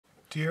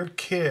Dear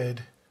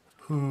kid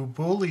who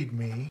bullied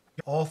me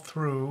all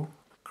through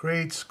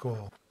grade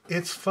school,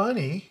 it's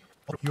funny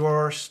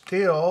you're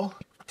still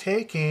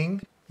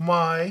taking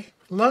my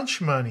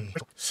lunch money.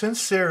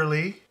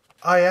 Sincerely,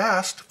 I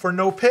asked for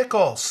no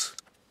pickles.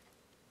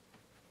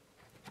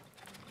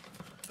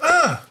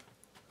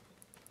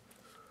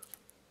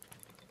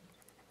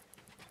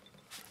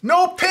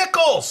 No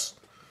pickles!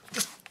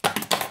 Just...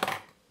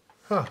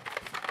 Huh.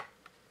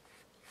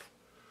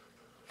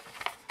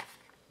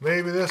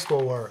 Maybe this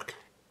will work.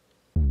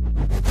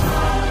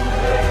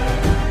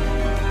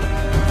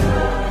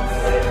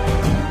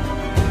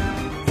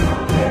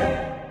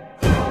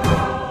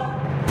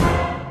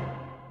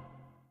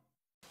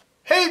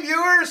 Hey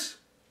viewers!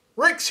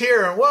 Rick's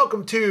here and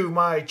welcome to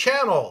my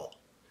channel.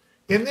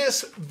 In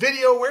this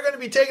video we're going to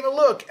be taking a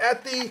look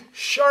at the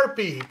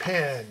Sharpie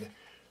pen.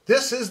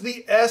 This is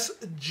the S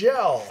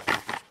Gel.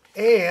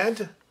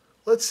 And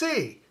let's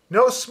see.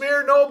 No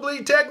smear, no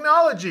bleed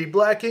technology.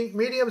 Black ink,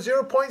 medium,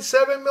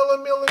 0.7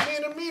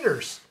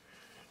 millimeters.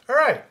 All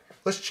right,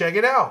 let's check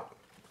it out.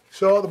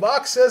 So the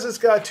box says it's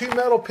got 2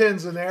 metal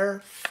pins in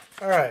there.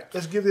 All right,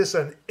 let's give this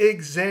an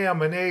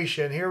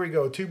examination. Here we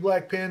go. 2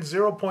 black pins,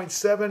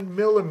 0.7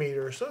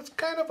 millimeters. So it's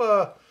kind of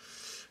a,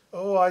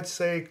 I'd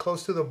say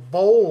close to the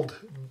bold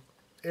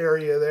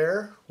area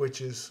there,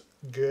 which is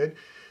good.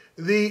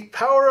 The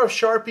power of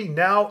Sharpie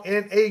now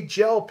in a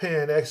gel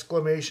pen!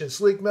 Exclamation.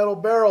 Sleek metal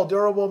barrel,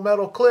 durable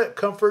metal clip,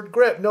 comfort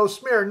grip, no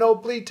smear, no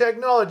bleed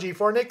technology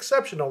for an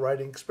exceptional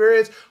writing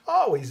experience.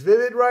 Always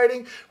vivid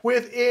writing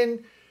with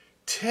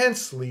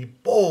intensely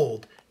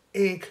bold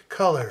ink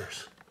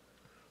colors.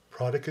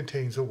 Product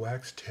contains a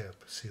wax tip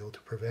seal to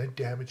prevent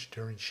damage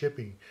during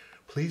shipping.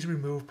 Please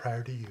remove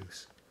prior to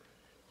use.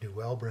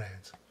 Newell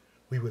Brands.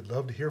 We would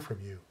love to hear from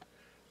you.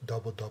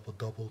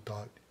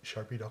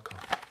 www.sharpee.com.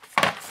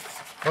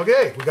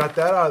 Okay, we got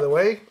that out of the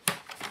way.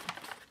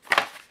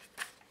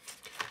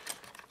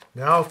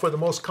 Now for the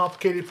most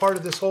complicated part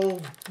of this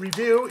whole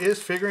review is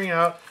figuring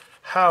out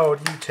how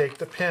do you take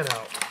the pen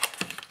out.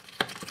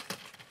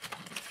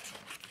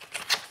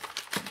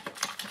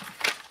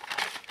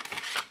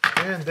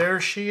 And there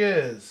she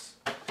is.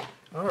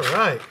 All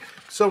right,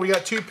 so we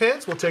got 2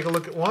 pens. We'll take a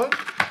look at one,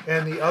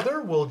 and the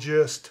other we'll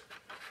just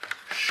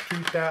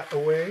scoot that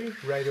away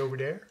right over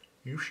there.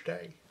 You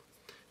stay.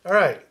 All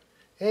right.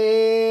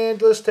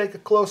 And let's take a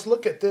close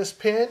look at this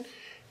pen.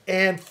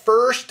 And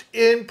first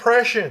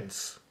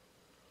impressions.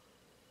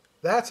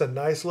 That's a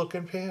nice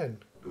looking pen.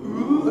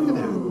 Look at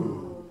that.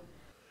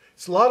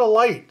 It's a lot of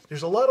light.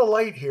 There's a lot of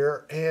light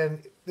here,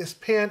 and this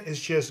pen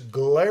is just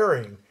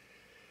glaring.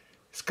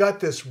 It's got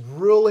this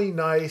really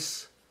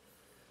nice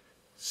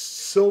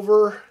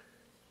silver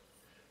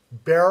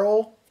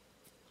barrel.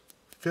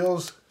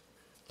 Feels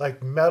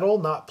like metal,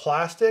 not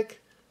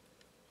plastic.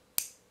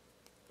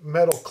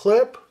 Metal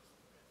clip.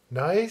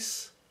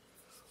 Nice.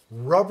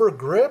 Rubber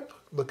grip.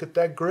 Look at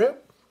that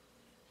grip.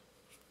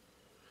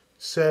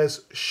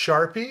 Says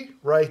Sharpie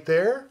right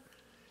there.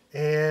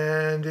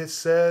 And it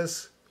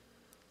says,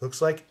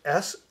 looks like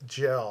S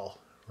Gel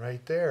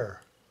right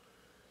there.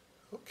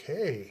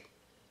 Okay.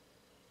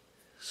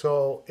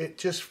 So it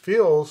just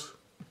feels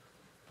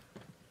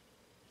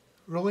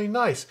really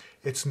nice.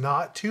 It's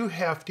not too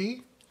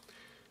hefty,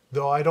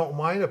 though I don't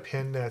mind a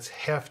pen that's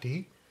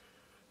hefty.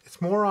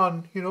 It's more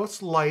on,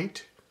 it's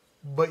light.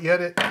 But yet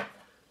it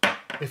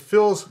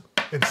feels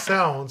and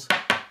sounds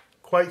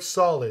quite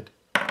solid.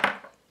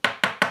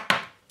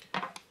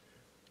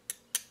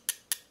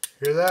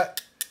 Hear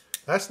that?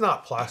 That's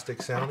not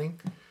plastic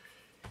sounding.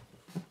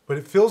 But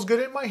it feels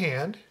good in my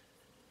hand,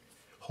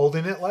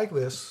 holding it like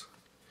this.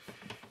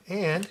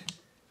 And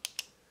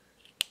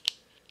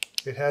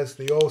it has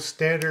the old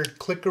standard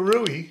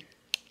clickarooey.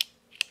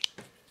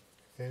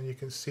 And you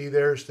can see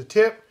there's the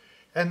tip.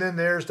 And then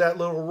there's that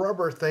little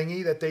rubber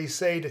thingy that they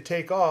say to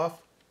take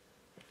off.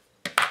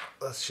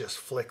 Let's just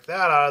flick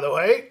that out of the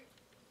way.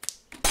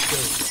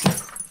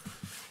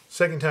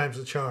 Second time's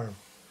the charm.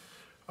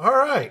 All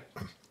right.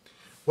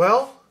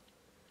 Well,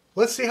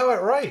 let's see how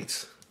it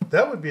writes.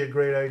 That would be a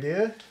great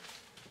idea.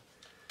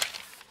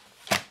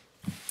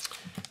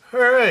 All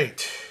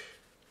right.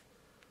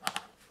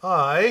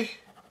 I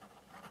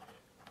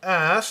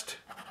asked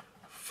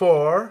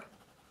for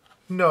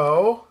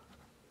no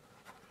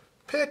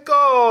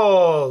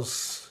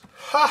pickles.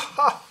 Ha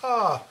ha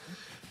ha.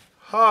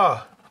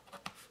 Ha.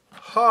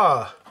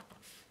 Ha,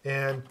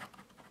 and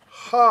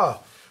ha.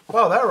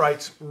 Wow, that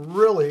writes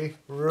really,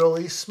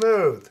 really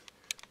smooth.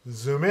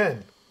 Zoom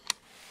in.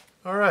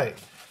 All right,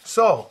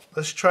 so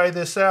let's try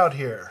this out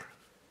here.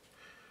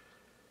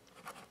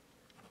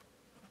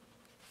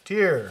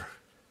 Dear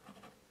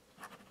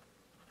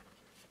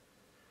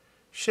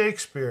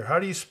Shakespeare, how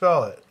do you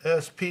spell it?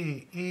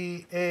 S-P-E-A-R-E?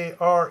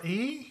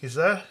 Is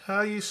that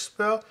how you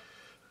spell?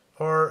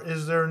 Or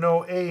is there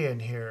no A in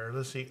here?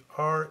 Let's see,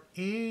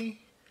 R-E?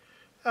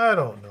 I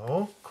don't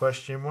know,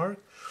 question mark.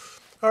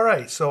 All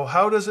right, so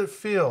how does it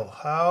feel?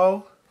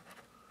 How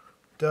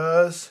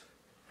does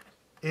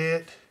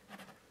it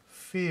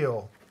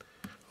feel?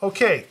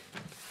 Okay,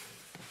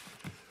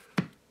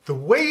 The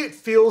way it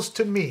feels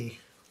to me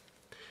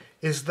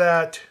is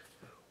that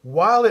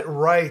while it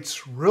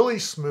writes really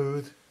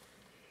smooth,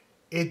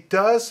 it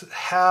does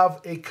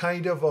have a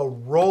kind of a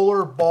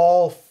roller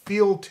ball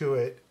feel to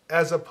it,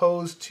 as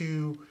opposed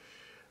to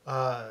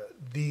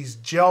these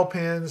gel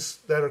pens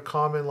that are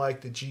common,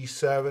 like the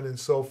G7 and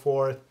so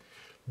forth,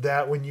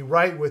 that when you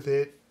write with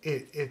it,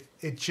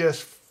 it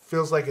just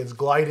feels like it's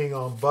gliding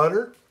on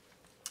butter.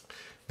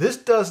 This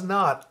does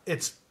not.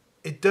 It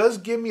does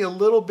give me a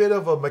little bit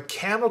of a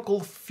mechanical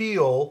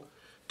feel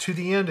to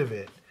the end of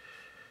it.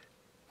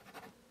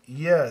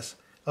 Yes,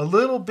 a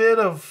little bit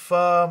of,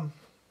 I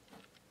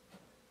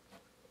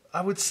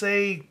would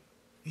say,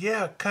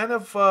 yeah, kind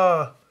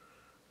of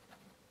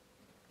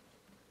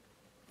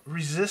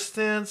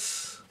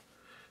resistance.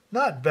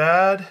 Not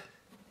bad,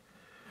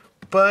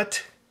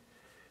 but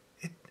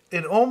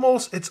it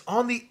almost, it's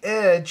on the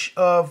edge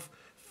of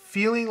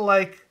feeling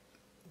like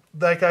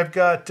I've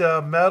got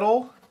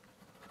metal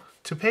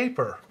to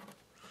paper.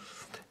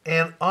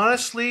 And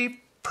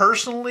honestly,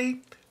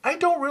 personally, I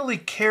don't really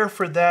care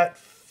for that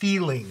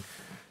feeling.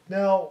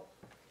 Now,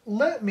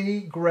 let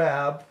me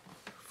grab,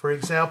 for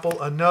example,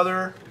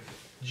 another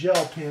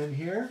gel pen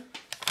here.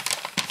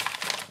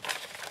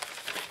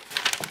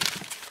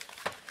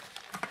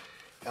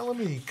 Now let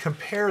me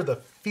compare the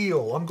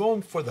feel. I'm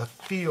going for the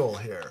feel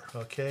here,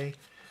 okay?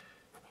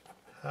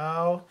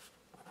 How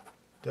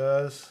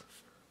does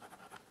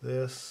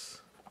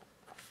this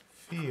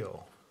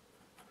feel?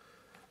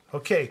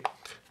 Okay,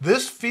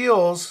 this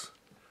feels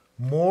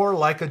more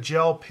like a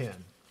gel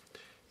pen.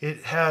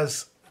 It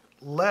has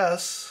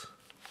less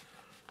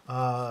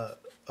of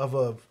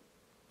a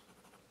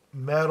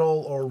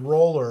metal or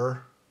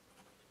roller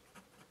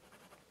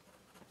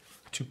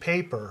to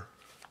paper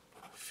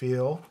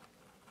feel.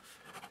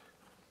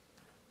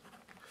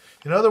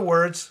 In other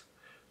words,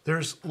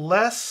 there's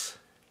less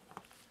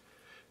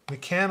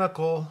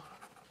mechanical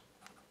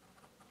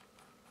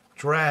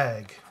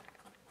drag.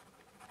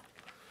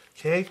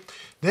 Okay,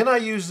 then I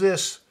use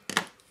this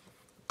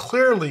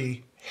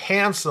clearly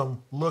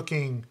handsome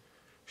looking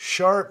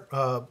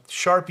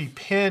Sharpie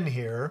pen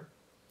here,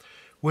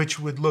 which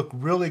would look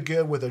really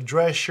good with a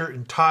dress shirt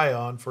and tie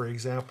on, for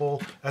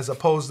example, as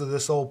opposed to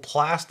this old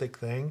plastic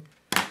thing.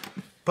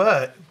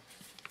 But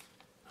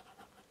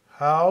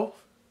how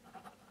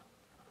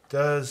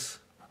does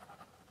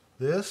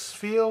this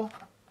feel?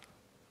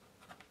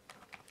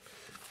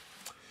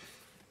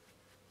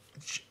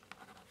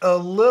 A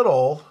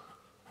little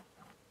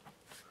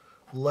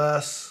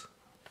less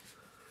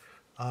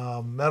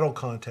metal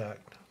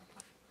contact.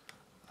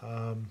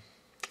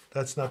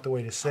 That's not the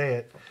way to say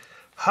it.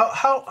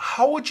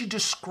 How would you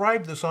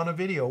describe this on a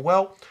video?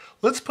 Well,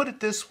 let's put it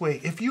this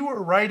way. If you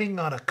were writing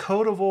on a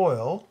coat of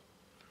oil,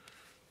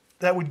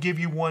 that would give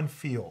you one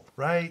feel,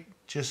 right?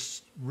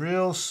 Just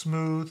real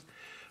smooth.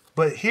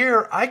 But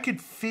here, I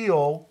could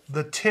feel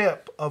the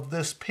tip of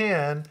this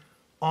pen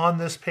on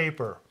this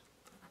paper,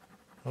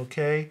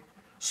 okay?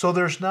 So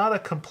there's not a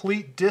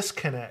complete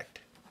disconnect.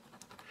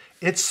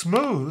 It's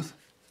smooth,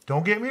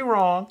 don't get me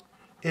wrong,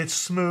 it's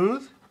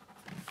smooth.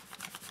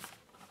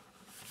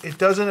 It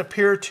doesn't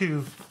appear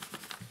to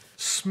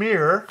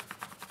smear,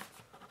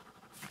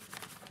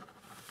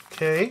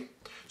 okay?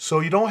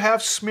 So you don't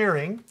have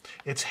smearing.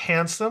 It's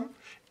handsome,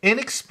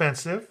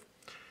 inexpensive.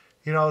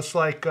 You know, it's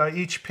like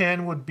each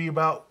pen would be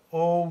about,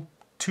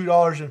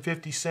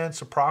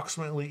 $2.50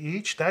 approximately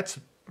each. That's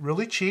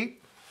really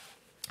cheap.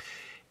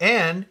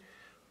 And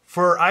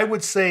for, I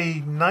would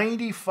say,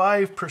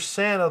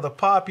 95% of the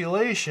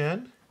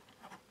population,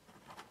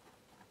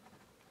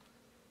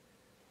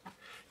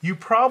 you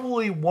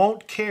probably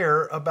won't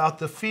care about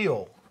the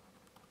feel.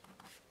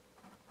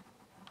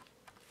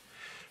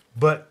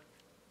 But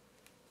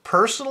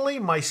personally,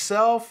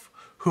 myself,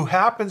 who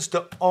happens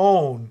to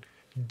own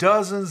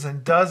dozens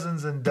and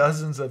dozens and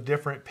dozens of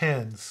different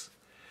pens,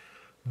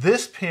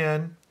 this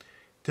pen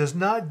does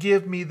not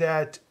give me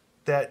that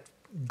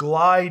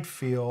glide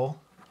feel,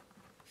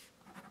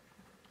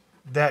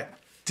 that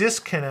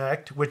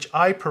disconnect, which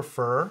I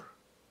prefer,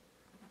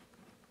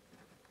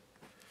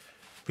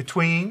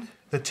 between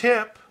the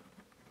tip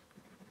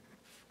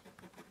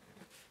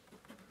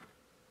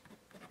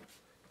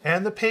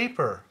and the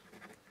paper.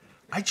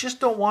 I just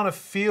don't want to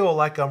feel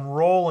like I'm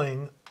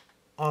rolling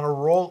on a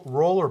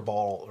roller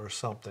ball or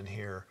something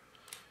here.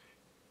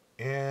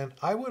 And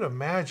I would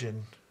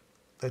imagine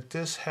that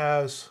this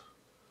has,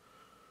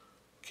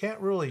 can't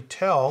really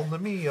tell.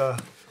 Let me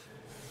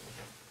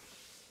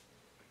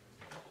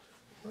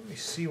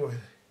see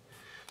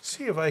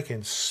if I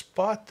can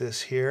spot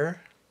this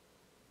here.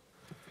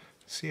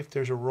 See if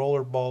there's a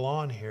roller ball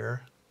on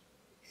here.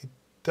 It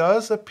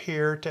does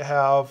appear to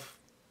have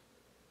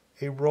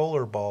a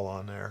roller ball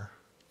on there.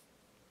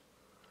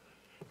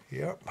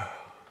 Yep.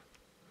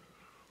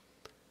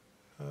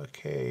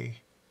 Okay.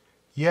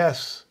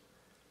 Yes,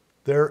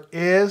 there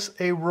is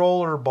a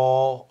roller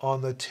ball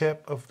on the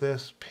tip of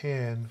this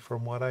pen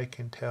from what I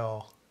can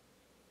tell.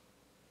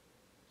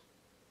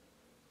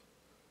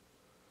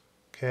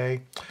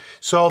 Okay.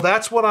 So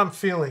that's what I'm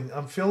feeling.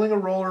 I'm feeling a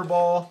roller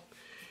ball.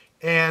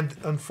 and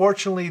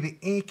unfortunately the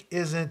ink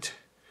isn't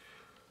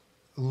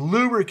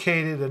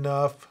lubricated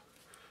enough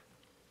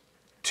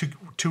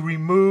to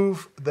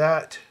remove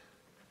that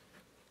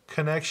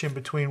connection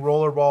between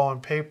rollerball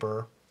and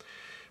paper,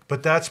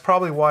 but that's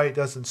probably why it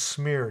doesn't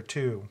smear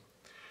too.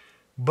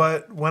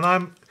 But when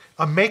I'm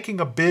making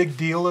a big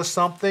deal of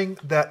something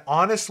that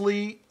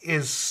honestly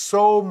is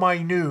so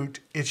minute,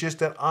 it's just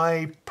that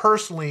I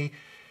personally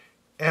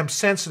am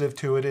sensitive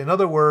to it. In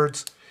other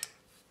words,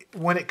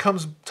 when it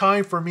comes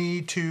time for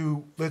me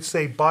to, let's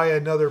say, buy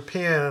another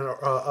pen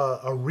or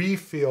a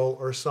refill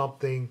or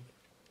something,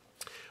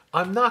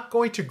 I'm not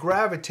going to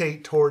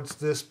gravitate towards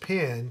this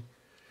pen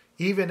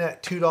even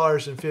at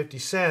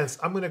 $2.50.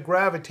 I'm going to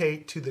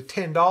gravitate to the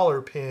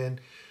 $10 pen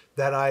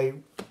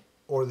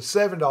or the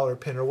 $7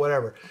 pen or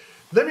whatever.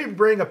 Let me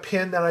bring a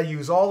pen that I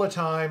use all the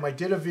time. I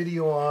did a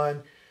video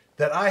on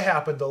that I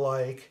happen to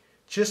like,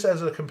 just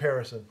as a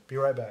comparison. Be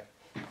right back.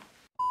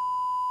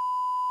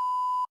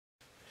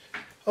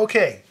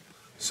 Okay,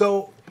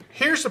 so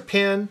here's a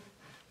pen,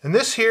 and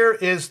this here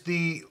is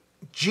the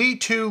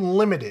G2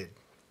 Limited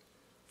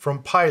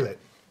from Pilot.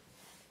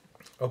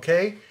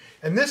 Okay,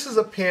 and this is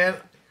a pen,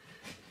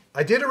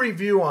 I did a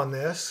review on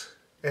this,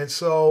 and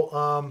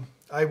so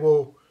I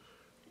will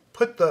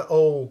put the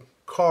old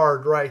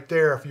card right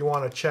there if you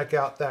want to check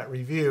out that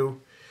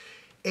review.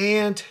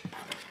 And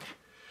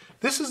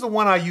this is the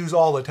one I use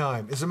all the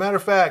time. As a matter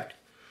of fact,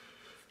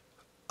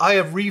 I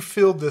have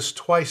refilled this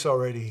twice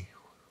already,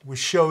 which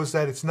shows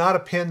that it's not a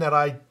pen that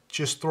I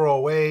just throw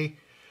away.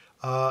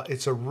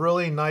 It's a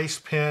really nice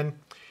pen,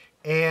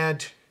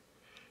 and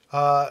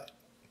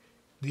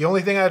the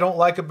only thing I don't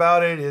like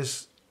about it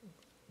is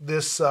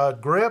this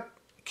grip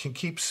can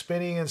keep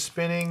spinning and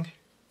spinning.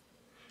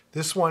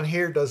 This one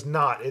here does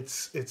not.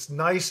 It's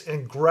nice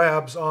and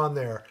grabs on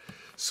there.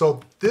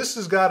 So this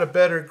has got a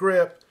better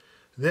grip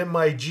than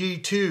my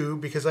G2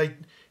 because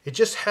it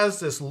just has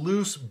this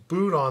loose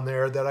boot on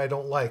there that I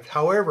don't like.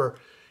 However,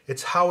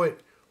 it's how it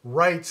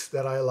writes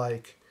that I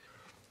like.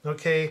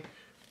 Okay,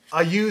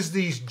 I use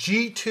these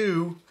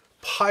G2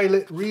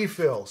 Pilot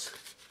refills.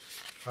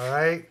 All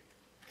right,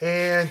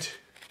 and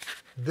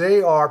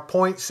they are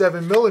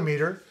 0.7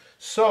 millimeter.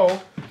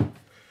 So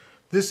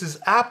this is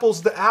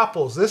apples to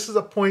apples. This is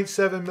a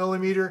 0.7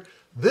 millimeter.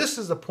 This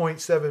is a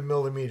 0.7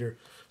 millimeter.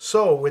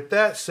 So with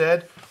that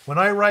said, when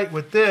I write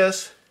with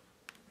this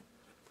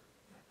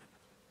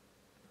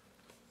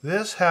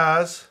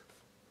has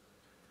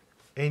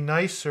a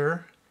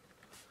nicer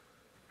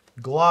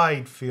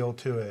glide feel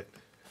to it.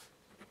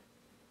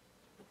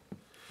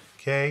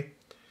 Okay.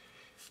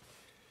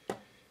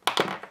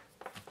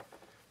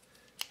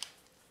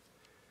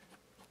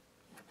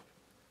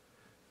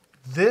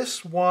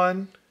 This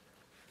one,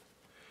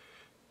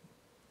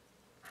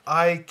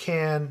 I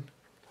can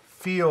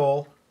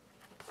feel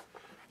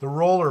the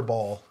roller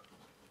ball.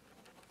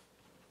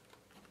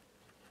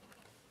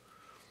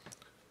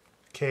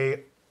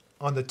 Okay,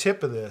 on the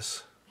tip of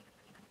this.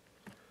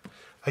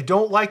 I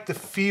don't like the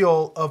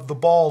feel of the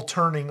ball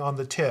turning on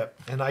the tip,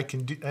 and I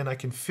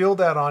can feel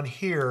that on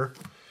here.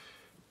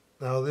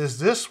 Now, is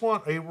this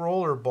one a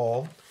roller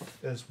ball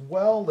as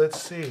well?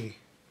 Let's see,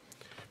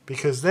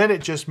 because then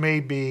it just may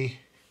be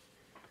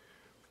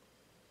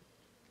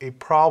a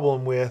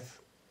problem with.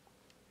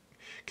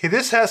 Okay,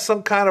 this has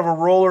some kind of a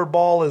roller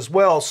ball as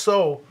well,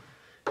 so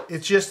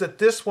it's just that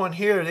this one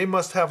here, they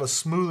must have a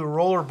smoother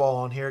roller ball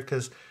on here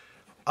because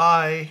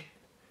I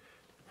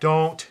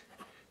don't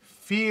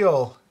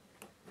feel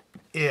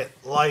it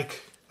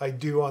like I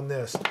do on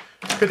this.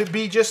 Could it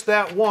be just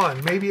that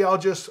one? Maybe I'll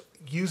just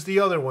use the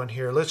other one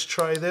here. Let's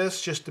try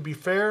this just to be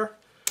fair.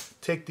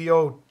 Take the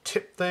old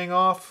tip thing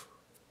off.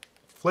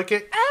 Flick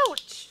it.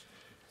 Ouch!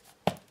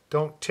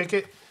 Don't tick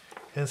it.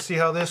 And see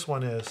how this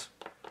one is.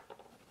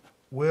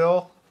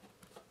 Will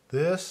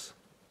this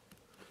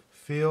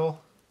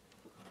feel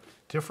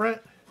different?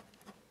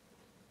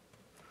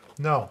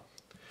 No.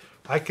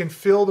 I can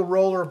feel the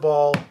roller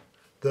ball,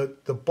 the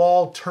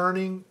ball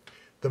turning,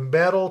 the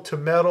metal to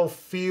metal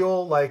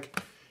feel,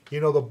 like, you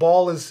know, the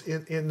ball is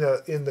in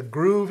the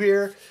groove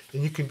here,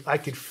 and I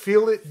could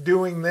feel it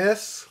doing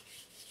this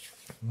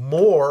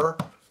more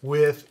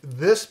with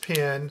this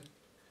pen,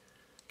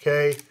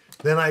 okay,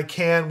 than I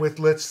can with,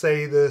 let's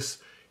say, this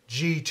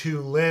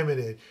G2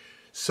 Limited.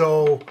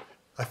 So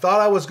I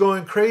thought I was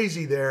going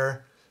crazy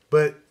there,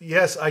 but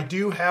yes, I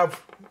do have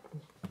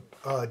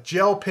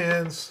gel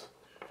pens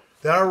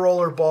that are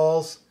roller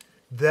balls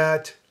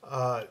that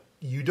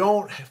you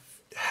don't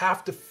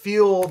have to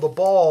feel the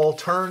ball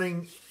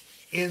turning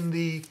in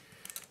the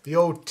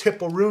old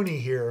tip-a-rooney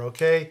here,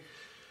 okay?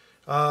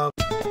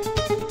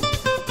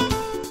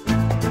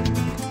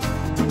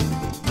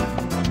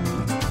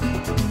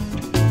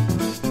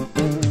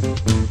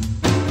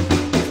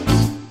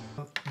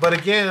 But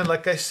again,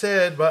 like I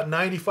said, about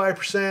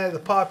 95% of the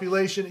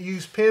population that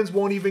use pens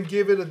won't even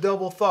give it a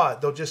double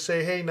thought. They'll just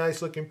say, hey,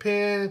 nice looking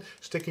pen,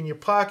 stick in your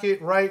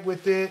pocket, write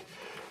with it,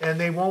 and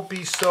they won't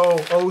be so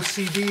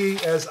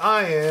OCD as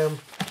I am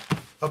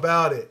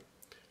about it.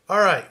 All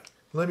right,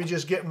 let me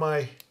just get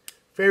my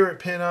favorite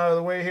pen out of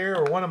the way here,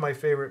 or one of my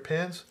favorite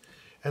pens.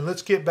 And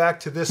let's get back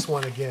to this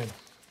one again.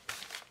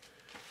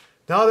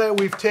 Now that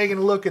we've taken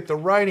a look at the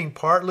writing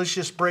part, let's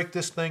just break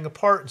this thing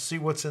apart and see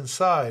what's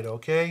inside,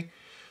 okay?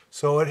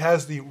 So it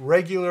has the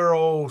regular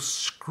old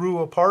screw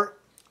apart,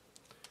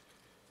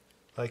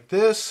 like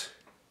this.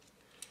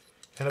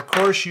 And of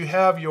course you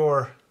have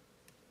your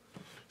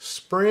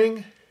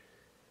spring,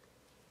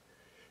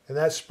 and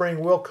that spring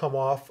will come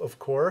off, of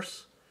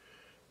course.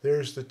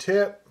 There's the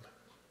tip.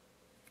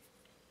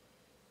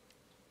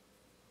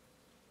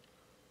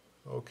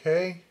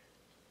 Okay.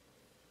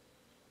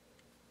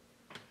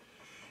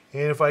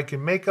 And if I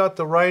can make out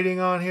the writing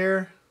on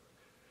here,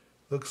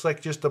 looks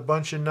like just a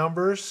bunch of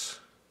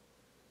numbers.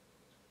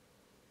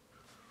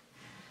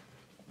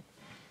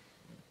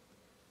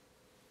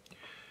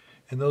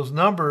 And those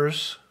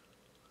numbers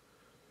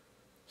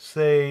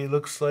say,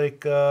 looks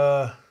like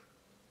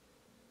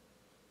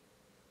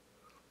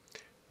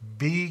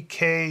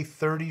BK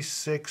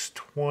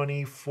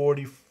 3620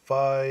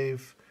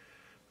 45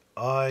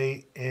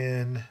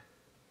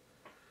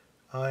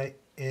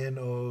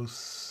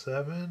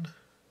 IN07.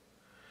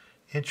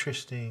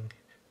 Interesting.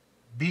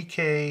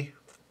 BK,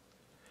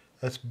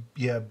 that's,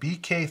 yeah,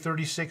 BK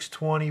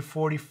 3620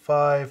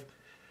 45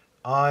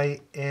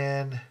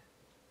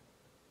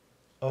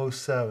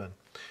 IN07.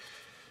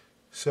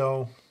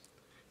 So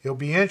it'll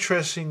be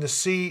interesting to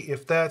see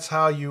if that's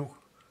how you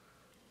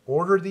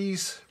order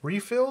these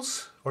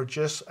refills or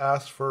just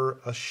ask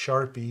for a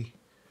Sharpie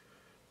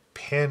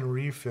pen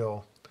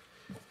refill.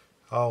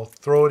 I'll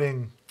throw it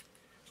in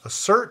a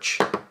search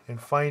and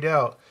find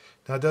out.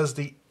 Now, does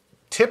the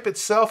tip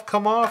itself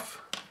come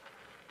off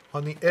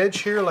on the edge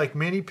here like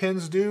mini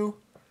pens do?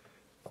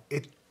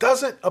 It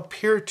doesn't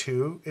appear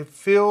to. It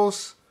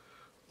feels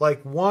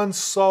like one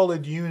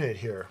solid unit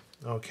here,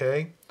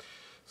 okay?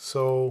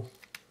 So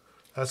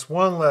that's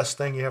one less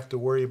thing you have to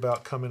worry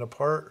about coming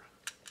apart.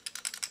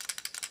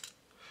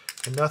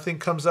 And nothing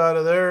comes out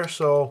of there,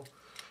 so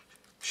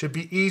should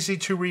be easy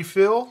to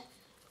refill.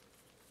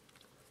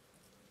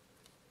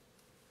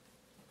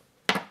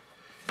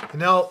 And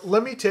now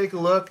let me take a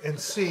look and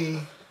see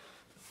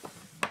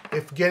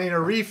if getting a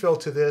refill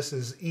to this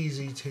is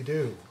easy to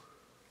do.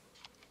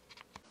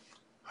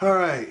 All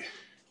right,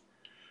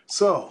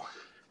 so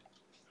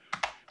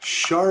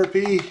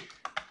Sharpie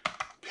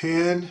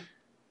pen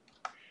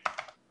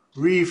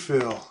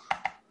refill.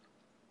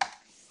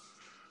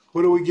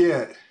 What do we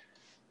get?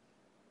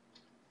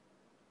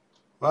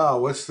 Wow,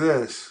 what's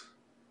this?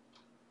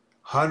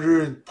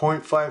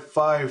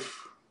 100.55.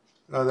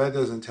 Oh, that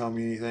doesn't tell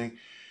me anything.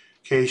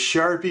 Okay,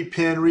 Sharpie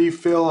pen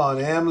refill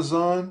on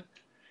Amazon.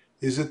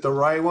 Is it the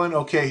right one?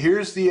 Okay,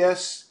 here's the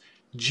S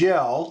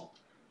Gel.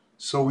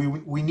 So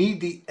we need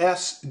the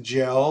S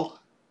Gel.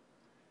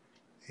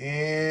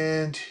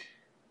 And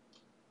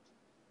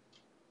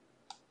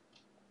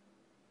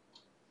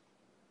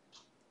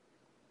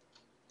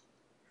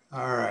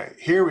all right,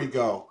 here we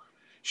go.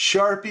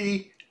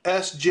 Sharpie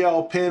S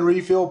Gel pen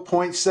refill,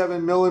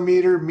 0.7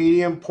 millimeter,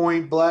 medium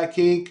point black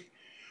ink.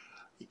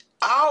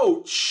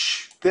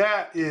 Ouch!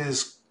 That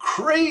is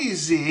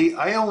crazy.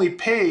 I only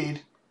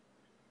paid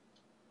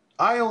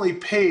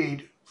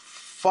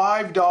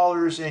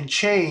 $5 and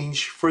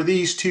change for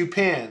these two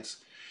pens.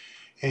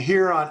 And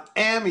here on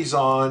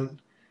Amazon,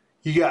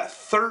 you got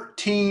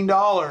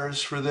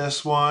 $13 for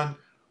this one,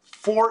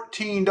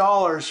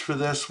 $14 for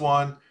this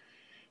one.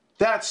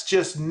 That's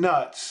just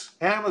nuts.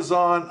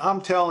 Amazon,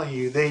 I'm telling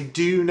you, they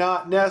do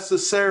not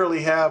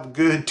necessarily have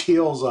good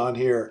deals on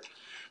here.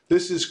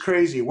 This is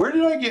crazy. Where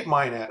did I get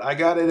mine at? I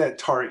got it at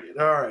Target.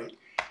 All right.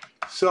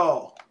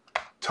 So,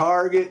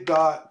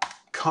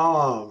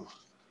 Target.com.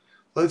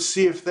 Let's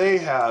see if they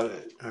have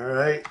it. All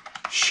right.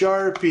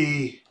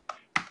 Sharpie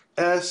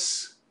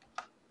S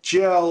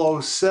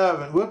Gel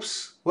 07.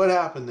 Whoops. What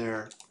happened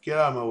there? Get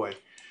out of my way.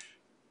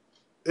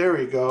 There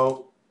we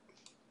go.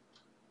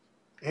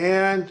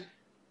 And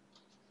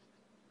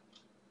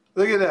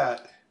look at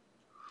that.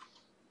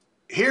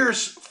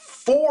 Here's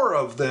 4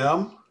 of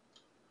them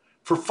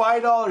for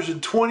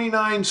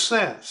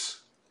 $5.29.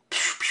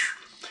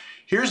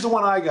 Here's the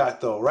one I got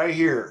though, right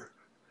here.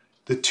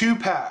 The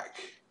 2-pack,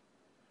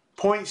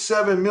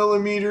 0.7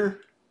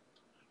 millimeter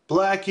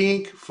black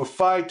ink for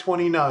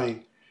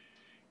 $5.29.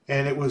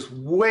 And it was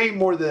way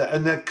more than that.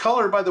 And the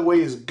color, by the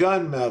way, is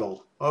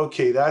gunmetal.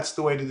 Okay, that's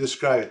the way to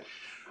describe it.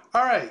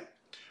 All right.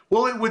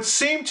 Well, it would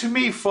seem to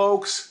me,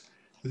 folks,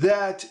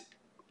 that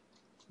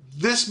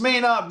this may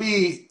not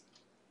be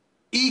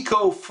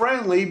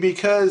eco-friendly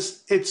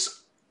because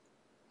it's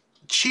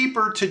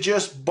cheaper to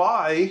just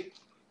buy.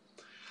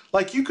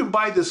 Like, you can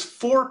buy this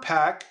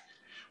 4-pack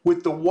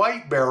with the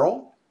white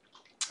barrel,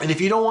 and if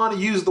you don't want to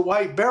use the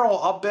white barrel,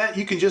 I'll bet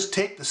you can just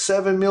take the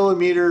 7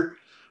 millimeter,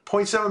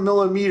 0.7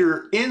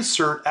 millimeter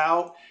insert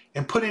out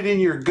and put it in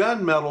your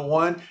gunmetal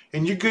one,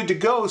 and you're good to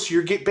go. So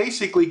you're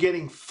basically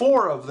getting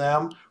 4 of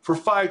them for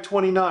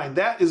 $5.29.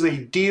 That is a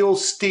deal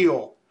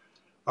steal.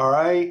 All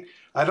right.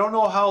 I don't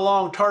know how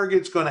long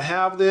Target's going to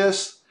have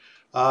this.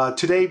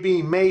 Today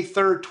being May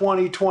 3rd,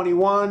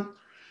 2021,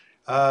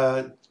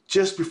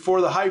 just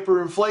before the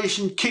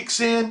hyperinflation kicks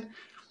in.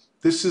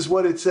 this is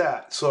what it's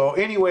at. So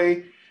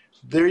anyway,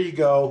 there you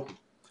go.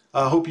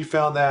 I hope you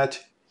found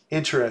that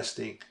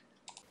interesting.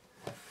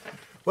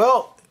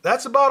 Well,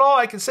 that's about all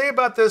I can say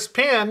about this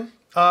pen.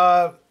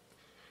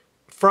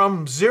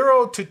 From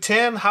 0 to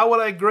 10, how would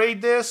I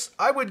grade this?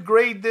 I would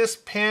grade this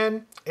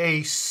pen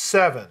a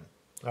 7.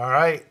 All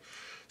right.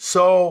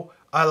 So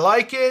I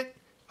like it.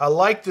 I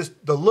like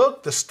the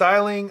look, the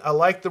styling. I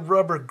like the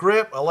rubber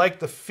grip. I like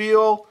the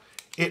feel.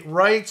 It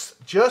writes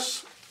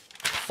just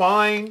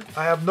fine.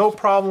 I have no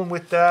problem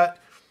with that.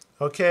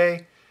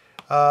 Okay.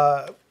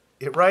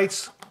 It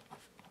writes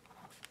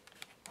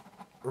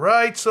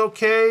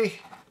okay.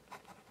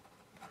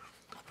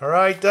 All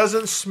right.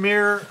 Doesn't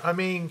smear. I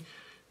mean,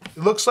 it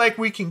looks like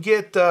we can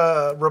get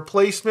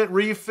replacement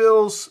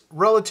refills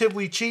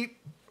relatively cheap.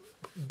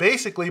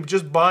 Basically,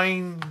 just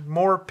buying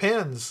more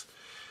pens.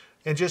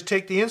 And just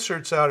take the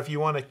inserts out if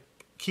you want to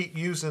keep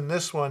using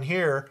this one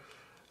here.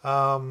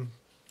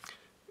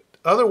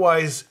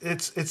 Otherwise,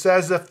 it's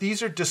as if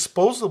these are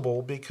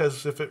disposable,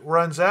 because if it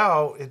runs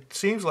out, it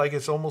seems like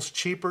it's almost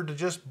cheaper to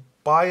just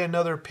buy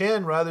another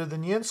pen rather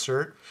than the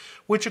insert,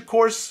 which of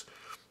course,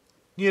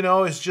 you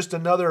know, is just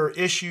another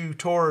issue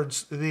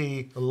towards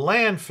the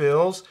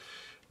landfills.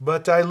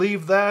 But I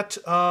leave that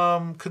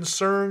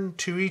concern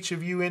to each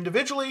of you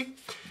individually.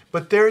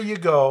 But there you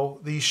go,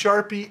 the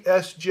Sharpee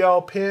S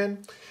Gel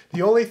pen.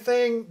 The only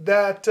thing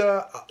that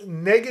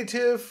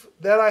negative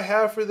that I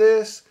have for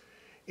this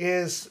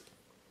is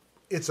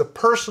it's a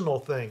personal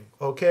thing,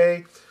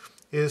 okay?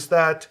 Is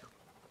that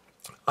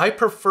I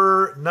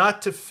prefer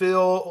not to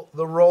fill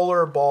the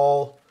roller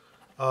ball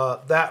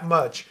that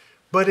much.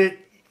 But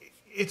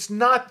it's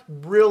not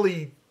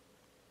really,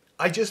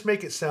 I just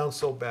make it sound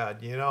so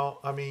bad, you know?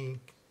 I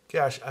mean,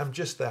 gosh, I'm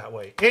just that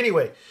way.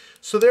 Anyway,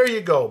 so there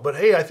you go. But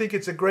hey, I think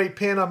it's a great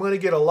pen. I'm going to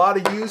get a lot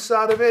of use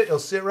out of it. It'll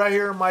sit right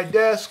here on my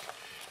desk.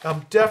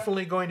 I'm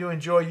definitely going to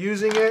enjoy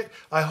using it.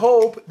 I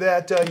hope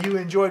that you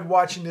enjoyed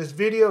watching this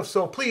video.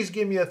 So please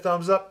give me a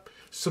thumbs up.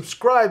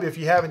 Subscribe if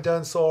you haven't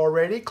done so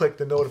already. Click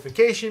the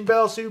notification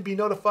bell so you'll be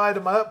notified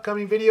of my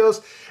upcoming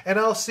videos. And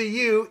I'll see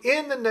you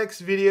in the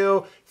next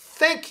video.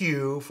 Thank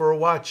you for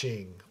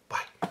watching.